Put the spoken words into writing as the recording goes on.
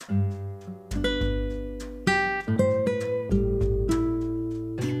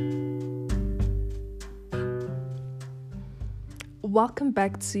welcome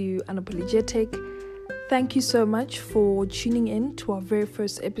back to Unapologetic. Thank you so much for tuning in to our very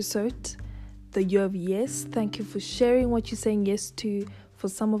first episode, the year of yes. Thank you for sharing what you're saying yes to. For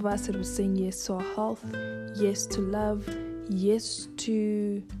some of us, it was saying yes to our health, yes to love, yes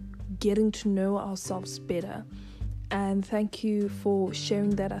to getting to know ourselves better. And thank you for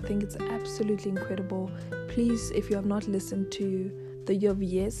sharing that. I think it's absolutely incredible. Please, if you have not listened to the year of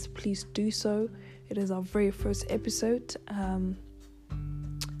yes, please do so. It is our very first episode.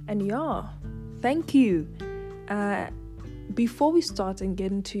 Thank you. Before we start and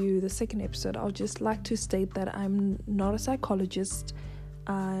get into the second episode, I would just like to state that I'm not a psychologist.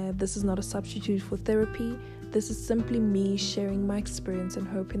 This is not a substitute for therapy. This is simply me sharing my experience and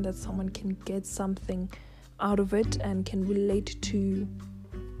hoping that someone can get something out of it and can relate to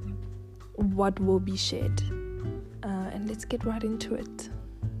what will be shared. And let's get right into it.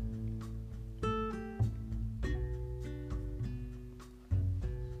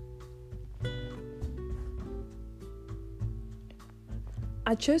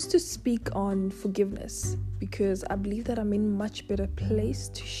 I chose to speak on forgiveness because I believe that I'm in a much better place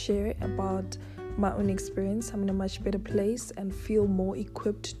to share about my own experience. I'm in a much better place and feel more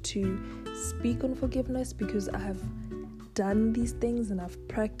equipped to speak on forgiveness because I have done these things and I've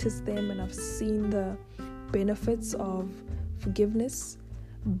practiced them and I've seen the benefits of forgiveness.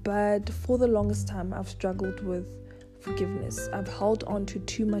 But for the longest time, I've struggled with forgiveness. I've held on to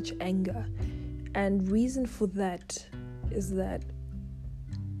too much anger. And reason for that is that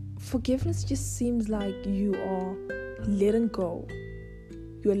forgiveness just seems like you are letting go.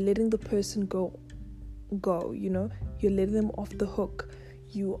 You're letting the person go, you're letting them off the hook.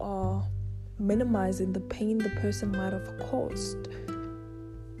 You are minimizing the pain the person might have caused.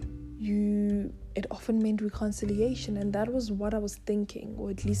 It often meant reconciliation, and that was what I was thinking, or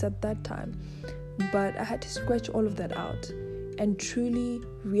at least at that time. But I had to scratch all of that out and truly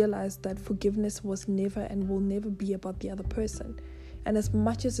realize that forgiveness was never and will never be about the other person. And as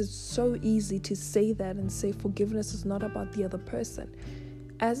much as it's so easy to say that and say forgiveness is not about the other person,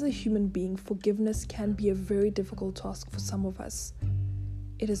 as a human being, forgiveness can be a very difficult task for some of us.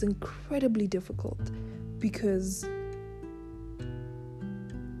 It is incredibly difficult because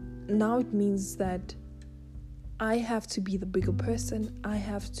now it means that I have to be the bigger person.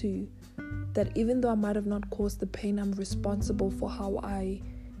 That even though I might have not caused the pain, I'm responsible for how I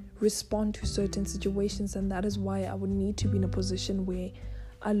respond to certain situations, and that is why I would need to be in a position where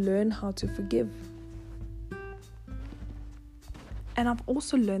I learn how to forgive. And I've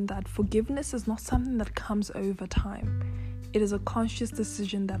also learned that forgiveness is not something that comes over time. It is a conscious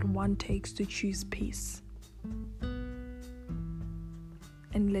decision that one takes to choose peace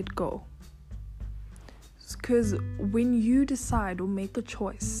and let go. Because when you decide or make a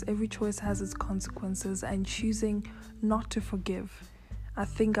choice, every choice has its consequences, and choosing not to forgive, I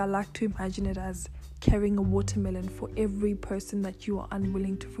think I like to imagine it as carrying a watermelon for every person that you are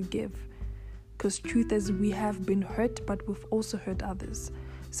unwilling to forgive. Because truth is, we have been hurt, but we've also hurt others.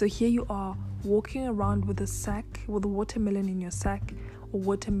 So here you are walking around with a watermelon in your sack, or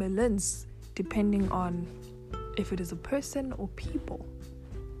watermelons, depending on if it is a person or people.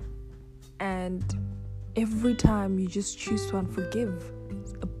 And every time you just choose to unforgive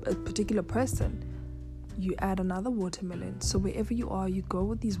a particular person, you add another watermelon. So wherever you are, you go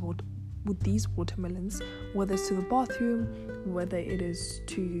with these watermelons, whether it's to the bathroom, whether it is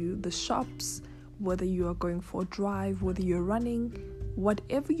to the shops, whether you are going for a drive, whether you're running,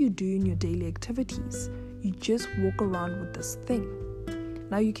 whatever you do in your daily activities, you just walk around with this thing.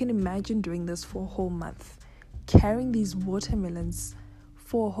 Now you can imagine doing this for a whole month, carrying these watermelons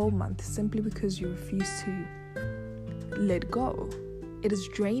for a whole month simply because you refuse to let go. It is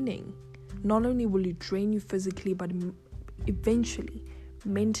draining. Not only will it drain you physically, but eventually,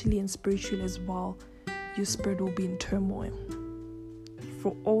 mentally and spiritually as well, your spirit will be in turmoil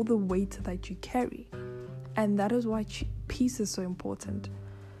for all the weight that you carry. And that is why peace is so important.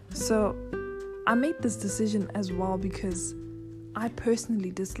 So I made this decision as well because I personally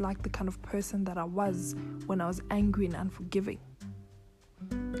dislike the kind of person that I was when I was angry and unforgiving.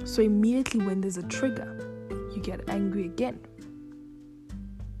 So immediately when there's a trigger, you get angry again.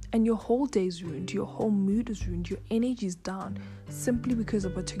 And your whole day is ruined, your whole mood is ruined, your energy is down simply because a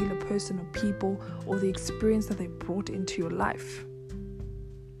particular person or people or the experience that they brought into your life.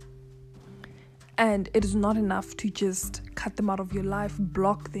 And it is not enough to just cut them out of your life,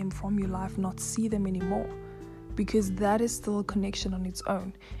 block them from your life, not see them anymore. Because that is still a connection on its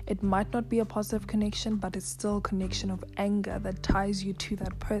own. It might not be a positive connection, but it's still a connection of anger that ties you to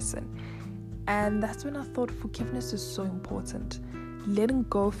that person. And that's when I thought forgiveness is so important. Letting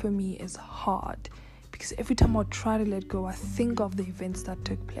go for me is hard Because every time I try to let go, I think of the events that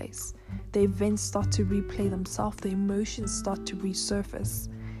took place. The events start to replay themselves. The emotions start to resurface.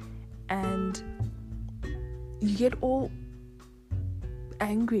 And you get all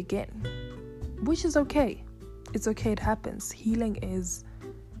angry again, which is okay. It's okay, it happens. Healing is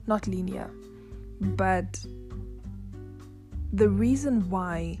not linear. But the reason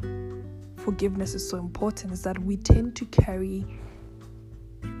why forgiveness is so important is that we tend to carry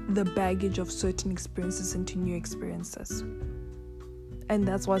the baggage of certain experiences into new experiences. And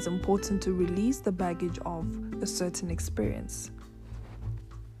that's why it's important to release the baggage of a certain experience.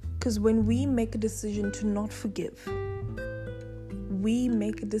 Because when we make a decision to not forgive, we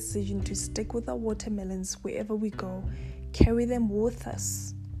make a decision to stick with our watermelons wherever we go, carry them with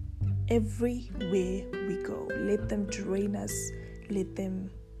us everywhere we go. Let them drain us. Let them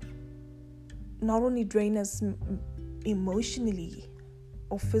not only drain us emotionally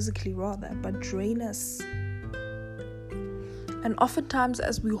or physically rather, but drain us. And oftentimes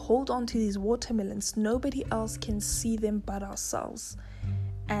as we hold on to these watermelons, nobody else can see them but ourselves.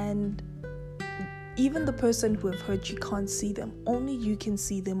 And even the person who have hurt you can't see them. Only you can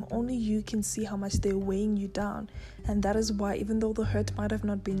see them. Only you can see how much they're weighing you down. And that is why, even though the hurt might have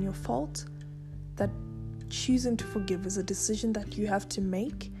not been your fault, that choosing to forgive is a decision that you have to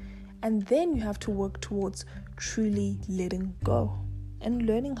make. And then you have to work towards truly letting go and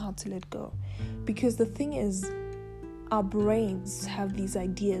learning how to let go. Because the thing is, our brains have these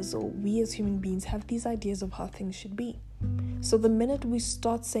ideas, or we as human beings have these ideas of how things should be. So the minute we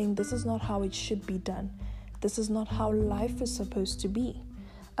start saying this is not how it should be done, this is not how life is supposed to be,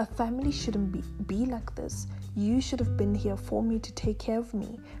 a family shouldn't be like this, you should have been here for me to take care of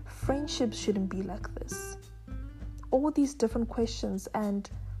me, friendships shouldn't be like this, all these different questions. And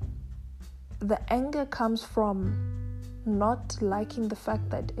the anger comes from not liking the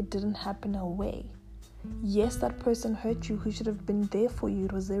fact that it didn't happen our way. Yes, that person hurt you who should have been there for you.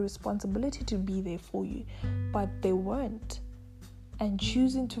 It was their responsibility to be there for you, but they weren't. And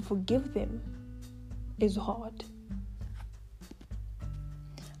choosing to forgive them is hard.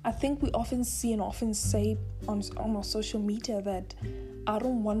 I think we often see and often say on our social media that I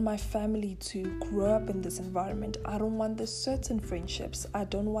don't want my family to grow up in this environment. I don't want this certain friendships. I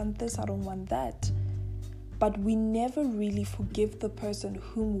don't want this. I don't want that. But we never really forgive the person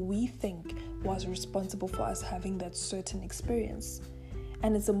whom we think was responsible for us having that certain experience.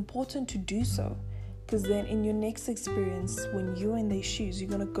 And it's important to do so, because then in your next experience, when you're in their shoes, you're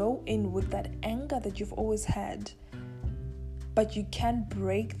going to go in with that anger that you've always had. But you can't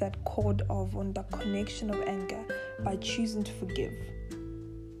break that cord on the connection of anger by choosing to forgive.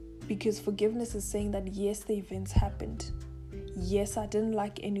 Because forgiveness is saying that yes, the events happened. Yes, I didn't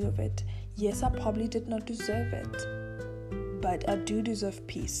like any of it. Yes, I probably did not deserve it. But I do deserve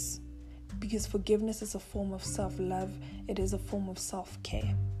peace. Because forgiveness is a form of self-love. It is a form of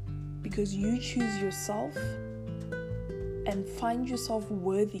self-care. Because you choose yourself and find yourself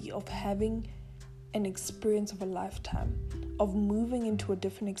worthy of having an experience of a lifetime, of moving into a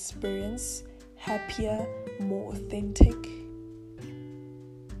different experience, happier, more authentic,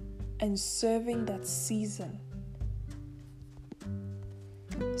 and serving that season.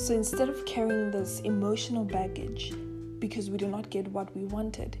 So instead of carrying this emotional baggage because we do not get what we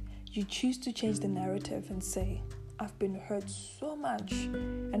wanted, you choose to change the narrative and say, I've been hurt so much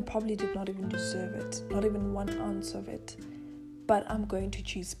and probably did not even deserve it, not even 1 ounce of it, but I'm going to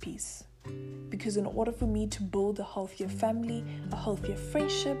choose peace. Because in order for me to build a healthier family, a healthier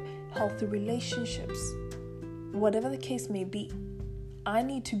friendship, healthy relationships, whatever the case may be, I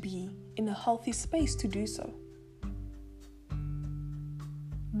need to be in a healthy space to do so.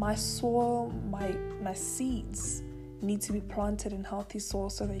 My soil, my seeds need to be planted in healthy soil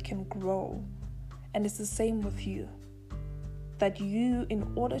so they can grow. And it's the same with you. That you,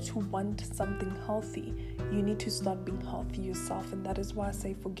 in order to want something healthy, you need to start being healthy yourself. And that is why I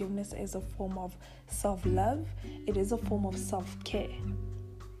say forgiveness is a form of self-love. It is a form of self-care.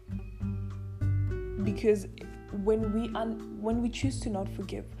 Because when we choose to not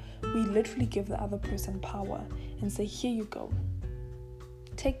forgive, we literally give the other person power and say, here you go.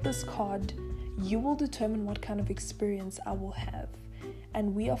 Take this card. You will determine what kind of experience I will have.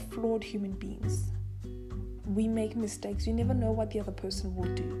 And we are flawed human beings. We make mistakes. You never know what the other person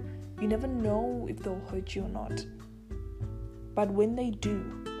will do. You never know if they'll hurt you or not. But when they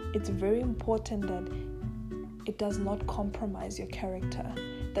do, it's very important that it does not compromise your character.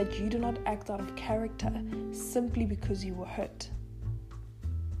 That you do not act out of character simply because you were hurt.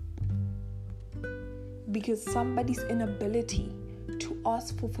 Because somebody's inability to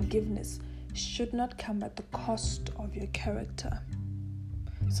ask for forgiveness should not come at the cost of your character.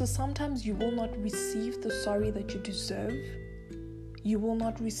 So sometimes you will not receive the sorry that you deserve. You will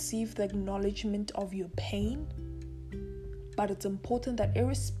not receive the acknowledgement of your pain. But it's important that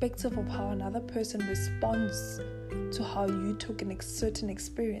irrespective of how another person responds to how you took a certain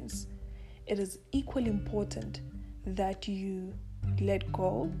experience, it is equally important that you let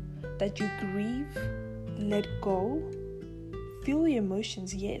go, that you grieve, let go. Feel your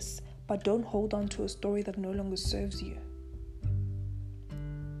emotions, yes, but don't hold on to a story that no longer serves you.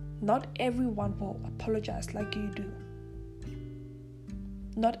 Not everyone will apologize like you do.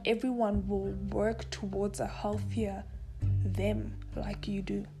 Not everyone will work towards a healthier them like you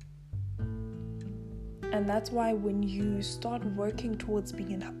do. And that's why when you start working towards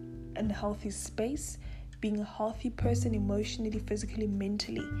being in a healthy space, being a healthy person emotionally, physically,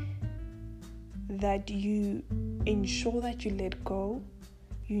 mentally, that you ensure that you let go,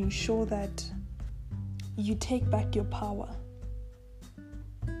 you ensure that you take back your power.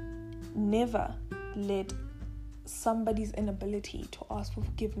 Never let somebody's inability to ask for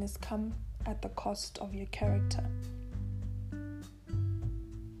forgiveness come at the cost of your character.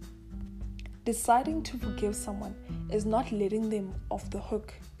 Deciding to forgive someone is not letting them off the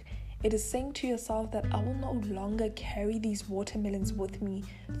hook. It is saying to yourself that I will no longer carry these watermelons with me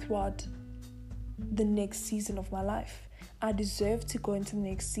throughout the next season of my life. I deserve to go into the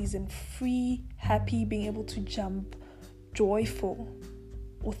next season free, happy, being able to jump, joyful,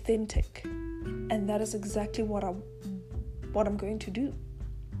 authentic. And that is exactly what I'm going to do.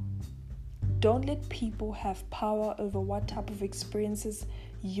 Don't let people have power over what type of experiences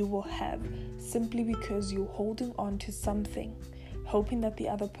you will have simply because you're holding on to something, hoping that the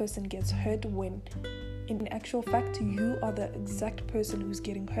other person gets hurt when in actual fact you are the exact person who's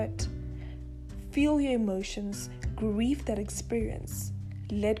getting hurt. Feel your emotions, grieve that experience,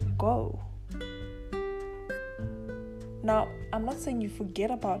 let go. Now, I'm not saying you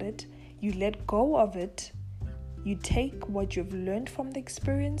forget about it, you let go of it, you take what you've learned from the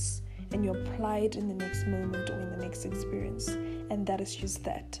experience and you apply it in the next moment or in the next experience. And that is just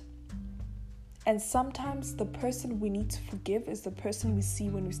that. And sometimes the person we need to forgive is the person we see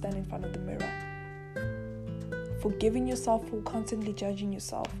when we stand in front of the mirror. Forgiving yourself for constantly judging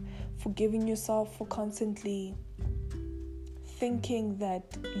yourself. Forgiving yourself for constantly thinking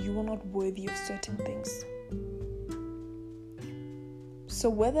that you are not worthy of certain things. So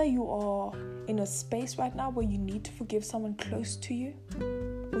whether you are in a space right now where you need to forgive someone close to you,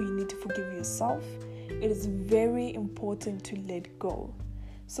 or you need to forgive yourself, it is very important to let go.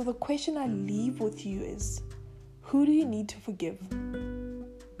 So the question I leave with you is, who do you need to forgive?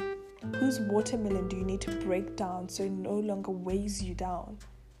 Whose watermelon do you need to break down so it no longer weighs you down?